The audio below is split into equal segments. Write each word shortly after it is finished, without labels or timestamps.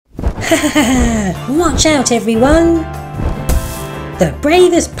Watch out, everyone! The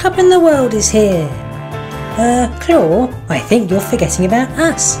bravest pup in the world is here! Claw, I think you're forgetting about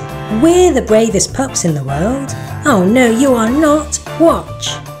us. We're the bravest pups in the world. Oh no, you are not.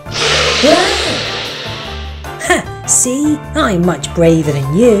 Watch. Ha! See? I'm much braver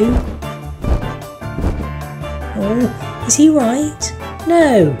than you. Oh, is he right?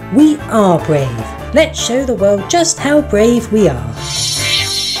 No, we are brave. Let's show the world just how brave we are.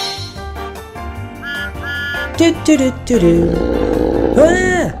 Do-do-do-do-do.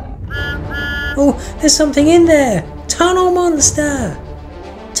 Ah! Oh, there's something in there! Tunnel monster!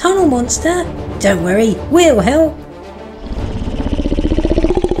 Tunnel monster? Don't worry, we'll help!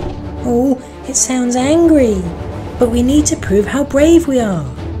 Oh, it sounds angry, but we need to prove how brave we are.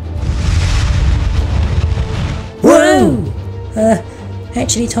 Whoa!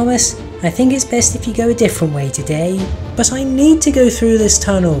 Actually, Thomas, I think it's best if you go a different way today. But I need to go through this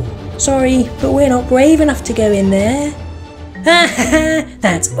tunnel. Sorry, but we're not brave enough to go in there. Ha ha ha!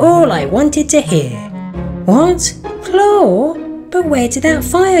 That's all I wanted to hear. What? Claw? But where did that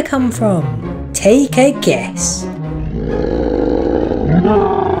fire come from? Take a guess.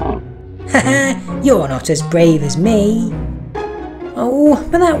 Haha, you're not as brave as me. Oh,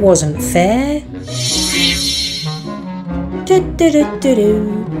 but that wasn't fair.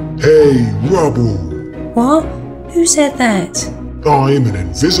 Do-do-do-do-do. Hey, Rubble! What? Who said that? I'm an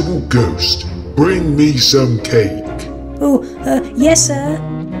invisible ghost. Bring me some cake. Oh, yes, sir.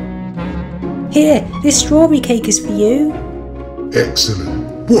 Here, this strawberry cake is for you.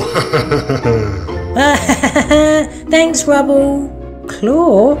 Excellent. Thanks, Rubble.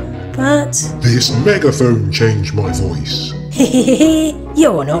 Claw, but... This megaphone changed my voice.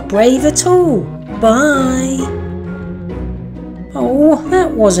 You're not brave at all. Bye. Oh,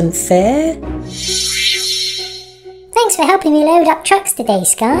 that wasn't fair. Thanks for helping me load up trucks today,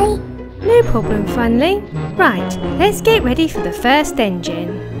 Sky. No problem, Funling. Right, let's get ready for the first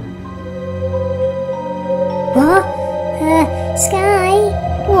engine. What?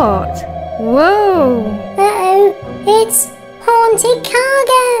 Sky? What? Whoa! Uh-oh, it's haunted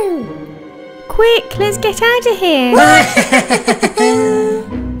cargo! Quick, let's get out of here!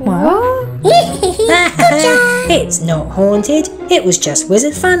 What? Good job! It's not haunted, it was just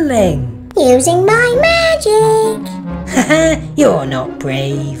Wizard Funling. Using my magic! Haha, you're not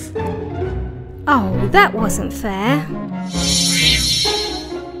brave. Oh, that wasn't fair.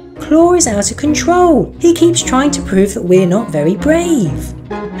 Claw is out of control. He keeps trying to prove that we're not very brave.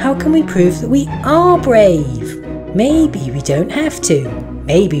 How can we prove that we are brave? Maybe we don't have to.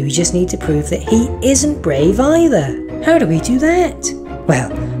 Maybe we just need to prove that he isn't brave either. How do we do that?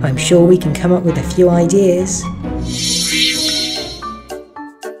 Well, I'm sure we can come up with a few ideas.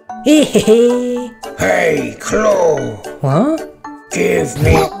 Hey, Claw! What? Give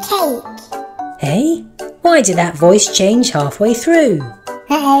me... Cake! Hey? Why did that voice change halfway through?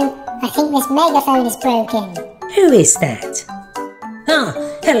 Uh-oh, I think this megaphone is broken. Who is that? Ah,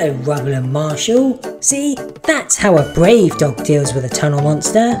 hello Rubble and Marshall. See, that's how a brave dog deals with a tunnel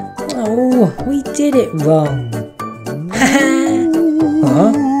monster. Oh, we did it wrong. Haha.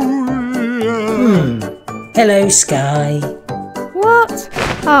 What? Hello, Sky. What?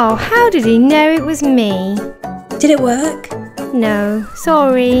 Oh, how did he know it was me? Did it work? No,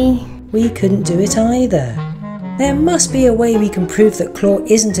 sorry. We couldn't do it either. There must be a way we can prove that Claw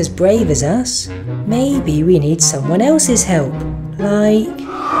isn't as brave as us. Maybe we need someone else's help. Like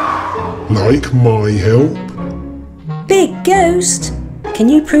my help? Big Ghost! Can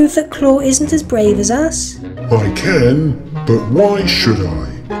you prove that Claw isn't as brave as us? I can, but why should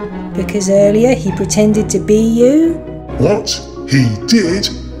I? Because earlier he pretended to be you? What? He did?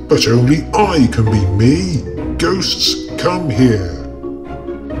 But only I can be me. Ghosts, come here.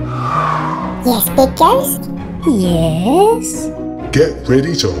 Yes, Big Ghost? Yes? Get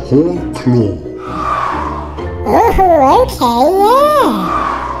ready to haunt Claw. Oh, okay,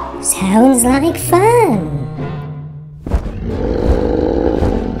 yeah. Sounds like fun.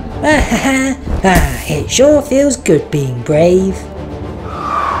 It sure feels good being brave.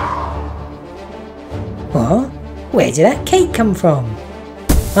 What? Where did that cake come from?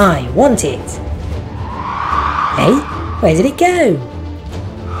 I want it. Hey, where did it go?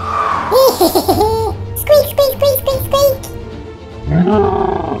 Squeak, squeak, squeak, squeak, squeak.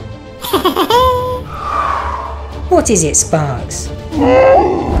 What is it, Sparks?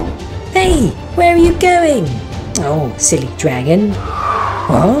 Hey, where are you going? Oh, silly dragon.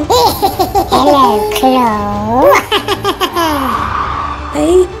 What? Hello, Claw.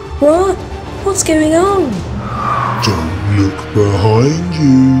 Hey, what? What's going on? Don't look behind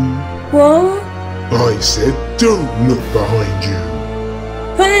you. What? I said don't look behind you.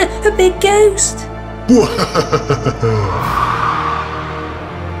 Ah, a big ghost! Whoa!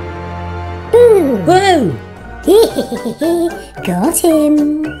 Got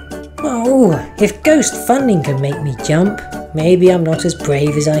him. Oh, if Ghost Funding can make me jump, maybe I'm not as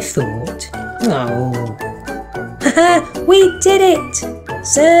brave as I thought. Oh. Haha, we did it!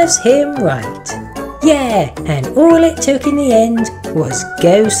 Serves him right. Yeah, and all it took in the end was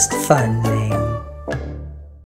Ghost Funding.